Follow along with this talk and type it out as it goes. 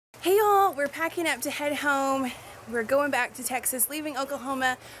Hey y'all, we're packing up to head home. We're going back to Texas, leaving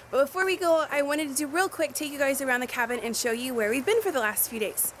Oklahoma. But before we go, I wanted to do real quick, take you guys around the cabin and show you where we've been for the last few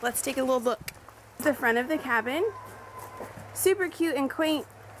days. Let's take a little look. The front of the cabin. Super cute and quaint.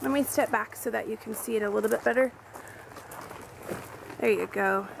 Let me step back so that you can see it a little bit better. There you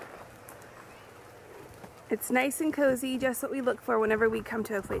go. It's nice and cozy, just what we look for whenever we come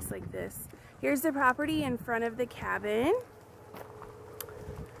to a place like this. Here's the property in front of the cabin.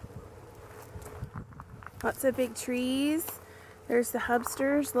 Lots of big trees. There's the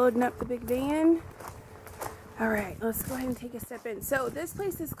hubsters loading up the big van. All right, let's go ahead and take a step in. So this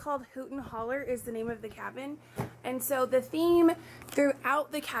place is called Hoot and Holler is the name of the cabin. And so the theme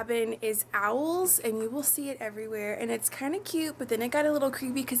throughout the cabin is owls, and you will see it everywhere. And it's kind of cute, but then it got a little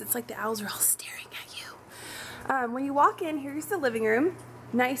creepy because it's like the owls are all staring at you. When you walk in, here's the living room.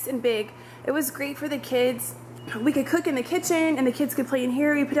 Nice and big. It was great for the kids. We could cook in the kitchen and the kids could play in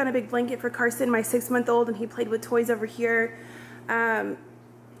here. We put down a big blanket for Carson, my 6-month-old, and he played with toys over here. The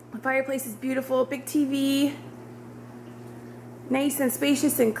fireplace is beautiful, big TV, nice and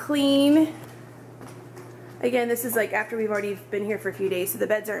spacious and clean. Again, this is like after we've already been here for a few days, so the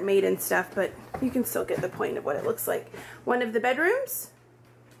beds aren't made and stuff, but you can still get the point of what it looks like. One of the bedrooms.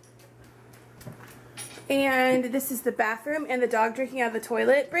 And this is the bathroom and the dog drinking out of the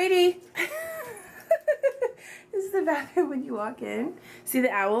toilet. Brady! This is the bathroom when you walk in. See the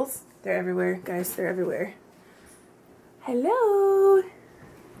owls? They're everywhere, guys. They're everywhere. Hello.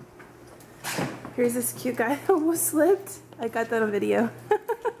 Here's this cute guy that almost slipped. I got that on video.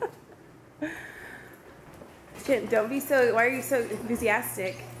 Kid, don't be so. Why are you so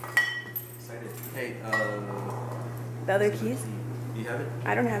enthusiastic? Excited. Hey, the other keys? Do you have it?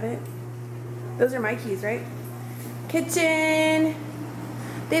 I don't have it. Those are my keys, right? Kitchen.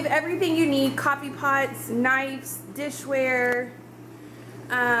 They have everything you need, coffee pots, knives, dishware,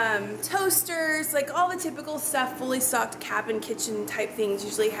 toasters, like all the typical stuff fully stocked cabin kitchen type things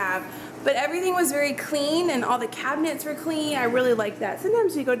usually have. But everything was very clean and all the cabinets were clean. I really like that.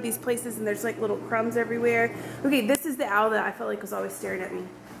 Sometimes you go to these places and there's like little crumbs everywhere. Okay, this is the owl that I felt like was always staring at me.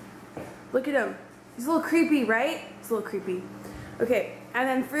 Look at him. He's a little creepy, right? He's a little creepy. Okay, and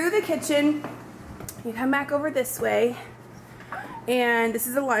then through the kitchen, you come back over this way. And this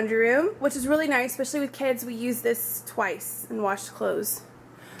is a laundry room, which is really nice, especially with kids. We use this twice and wash clothes.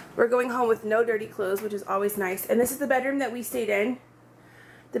 We're going home with no dirty clothes, which is always nice. And this is the bedroom that we stayed in.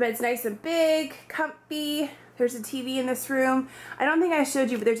 The bed's nice and big, comfy. There's a TV in this room. I don't think I showed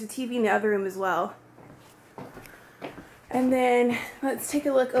you, but there's a TV in the other room as well. And then let's take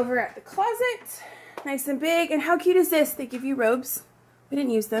a look over at the closet. Nice and big. And how cute is this? They give you robes. We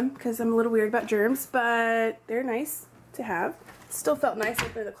didn't use them because I'm a little weird about germs, but they're nice to have. Still felt nice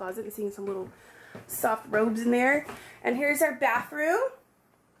opening the closet and seeing some little soft robes in there. And here's our bathroom.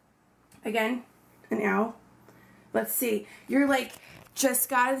 Again, an owl. Let's see. You're like just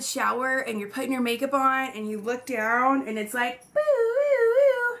got out of the shower and you're putting your makeup on and you look down and it's like boo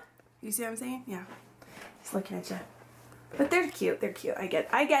woo woo. You see what I'm saying? Yeah. He's looking at you. But they're cute. They're cute. I get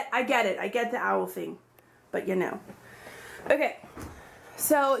it. I get the owl thing. But you know. Okay.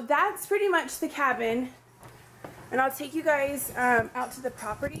 So that's pretty much the cabin. And I'll take you guys out to the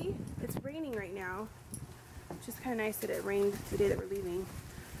property. It's raining right now, which is kind of nice that it rained the day that we're leaving.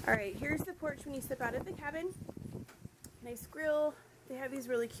 All right, here's the porch when you step out of the cabin. Nice grill. They have these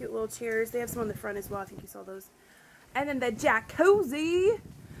really cute little chairs. They have some on the front as well. I think you saw those. And then the jacuzzi.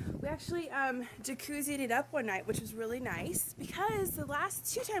 We actually jacuzzied it up one night, which was really nice because the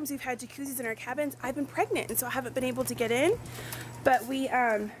last 2 times we've had jacuzzis in our cabins, I've been pregnant, and so I haven't been able to get in. But we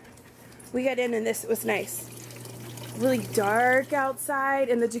got in, and this was nice. Really dark outside,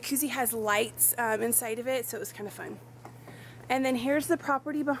 and the jacuzzi has lights inside of it, so it was kind of fun. And then here's the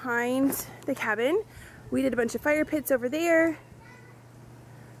property behind the cabin. We did a bunch of fire pits over there.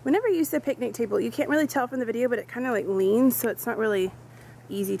 We never used the picnic table. You can't really tell from the video, but it kind of like leans, so it's not really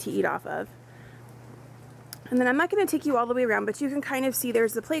easy to eat off of. And then I'm not going to take you all the way around, but you can kind of see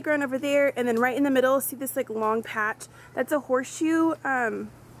there's the playground over there, and then right in the middle, see this like long patch? That's a horseshoe,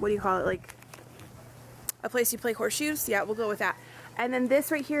 what do you call it, like a place you play horseshoes? Yeah, we'll go with that. And then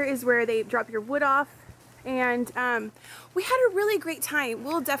this right here is where they drop your wood off. And we had a really great time.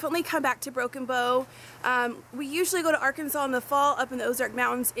 We'll definitely come back to Broken Bow. We usually go to Arkansas in the fall up in the Ozark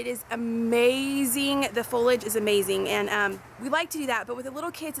Mountains. It is amazing. The foliage is amazing. And we like to do that. But with the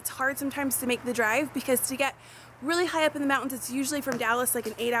little kids, it's hard sometimes to make the drive because to get really high up in the mountains, it's usually from Dallas like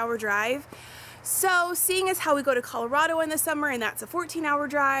an 8-hour drive. So seeing as how we go to Colorado in the summer and that's a 14-hour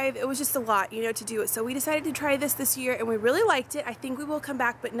drive, it was just a lot, you know, to do it. So we decided to try this year and we really liked it. I think we will come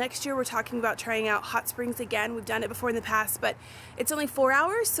back, but next year we're talking about trying out hot springs again. We've done it before in the past, but it's only 4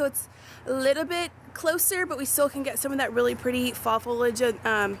 hours, so it's a little bit closer, but we still can get some of that really pretty fall foliage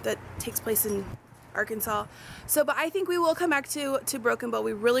that takes place in Arkansas. So, but I think we will come back to Broken Bow.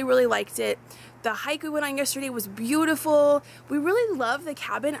 We really liked it. The hike we went on yesterday was beautiful. We really love the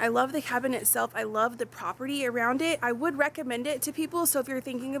cabin. I love the cabin itself. I love the property around it. I would recommend it to people. So if you're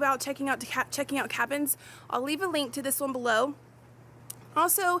thinking about checking out cabins, I'll leave a link to this one below.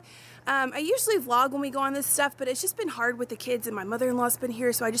 Also, I usually vlog when we go on this stuff, but it's just been hard with the kids and my mother-in-law's been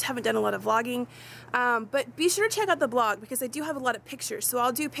here, so I just haven't done a lot of vlogging. But be sure to check out the blog because I do have a lot of pictures. So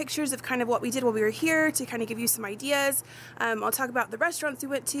I'll do pictures of kind of what we did while we were here to kind of give you some ideas. I'll talk about the restaurants we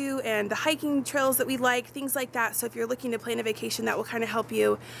went to and the hiking trails that we like, things like that. So if you're looking to plan a vacation, that will kind of help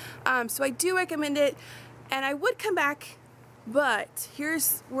you. So I do recommend it, and I would come back. But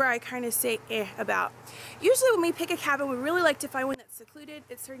here's where I kind of say about. Usually when we pick a cabin, we really like to find one that's secluded.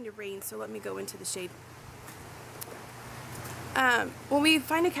 It's starting to rain, so let me go into the shade. When we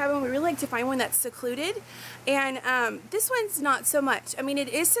find a cabin, we really like to find one that's secluded, and this one's not so much. I mean, it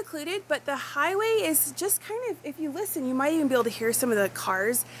is secluded, but the highway is just kind of, if you listen, you might even be able to hear some of the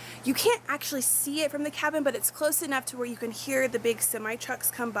cars. You can't actually see it from the cabin, but it's close enough to where you can hear the big semi trucks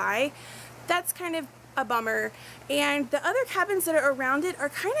come by. That's kind of a bummer. And the other cabins that are around it are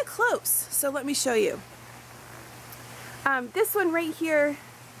kind of close, so let me show you. This one right here,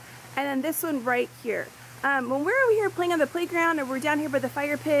 and then this one right here. When we're over here playing on the playground or we're down here by the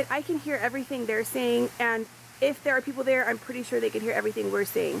fire pit, I can hear everything they're saying, and if there are people there, I'm pretty sure they can hear everything we're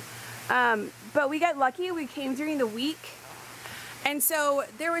saying. But we got lucky. We came during the week, and so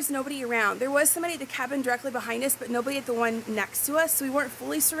there was nobody around. There was somebody at the cabin directly behind us, but nobody at the one next to us, so we weren't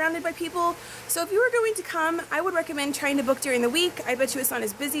fully surrounded by people. So if you were going to come, I would recommend trying to book during the week. I bet you it's not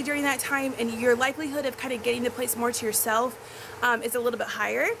as busy during that time, and your likelihood of kind of getting the place more to yourself is a little bit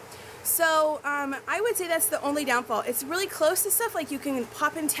higher. So I would say that's the only downfall. It's really close to stuff, like you can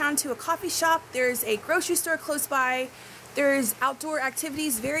pop in town to a coffee shop, there's a grocery store close by, there's outdoor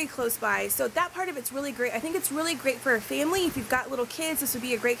activities very close by, so that part of it's really great. I think it's really great for a family. If you've got little kids, this would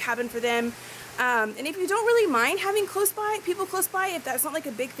be a great cabin for them. And if you don't really mind having people close by, if that's not like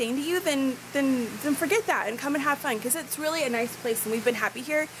a big thing to you, then forget that and come and have fun, because it's really a nice place and we've been happy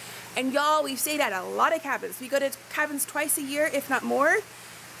here. And y'all, we've stayed at a lot of cabins. We go to cabins twice a year, if not more,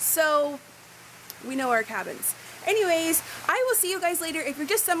 so we know our cabins. Anyways, I will see you guys later. If you're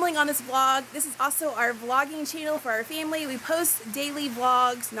just stumbling on this vlog, this is also our vlogging channel for our family. We post daily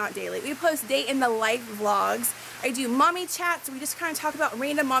vlogs, not daily, we post day in the life vlogs. I do mommy chats, so we just kind of talk about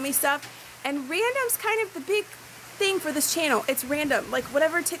random mommy stuff, and random's kind of the big thing for this channel. It's random, like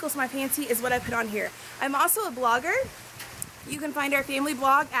whatever tickles my fancy is what I put on here. I'm also a blogger. You can find our family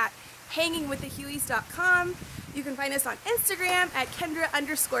blog at hangingwiththehuies.com. You can find us on Instagram at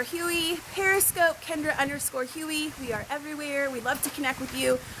Kendra_Huie, Periscope, Kendra_Huie. We are everywhere. We love to connect with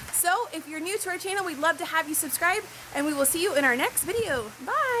you. So if you're new to our channel, we'd love to have you subscribe, and we will see you in our next video.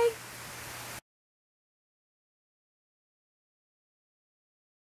 Bye!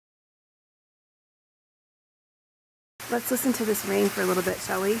 Let's listen to this rain for a little bit,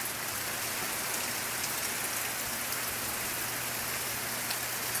 shall we?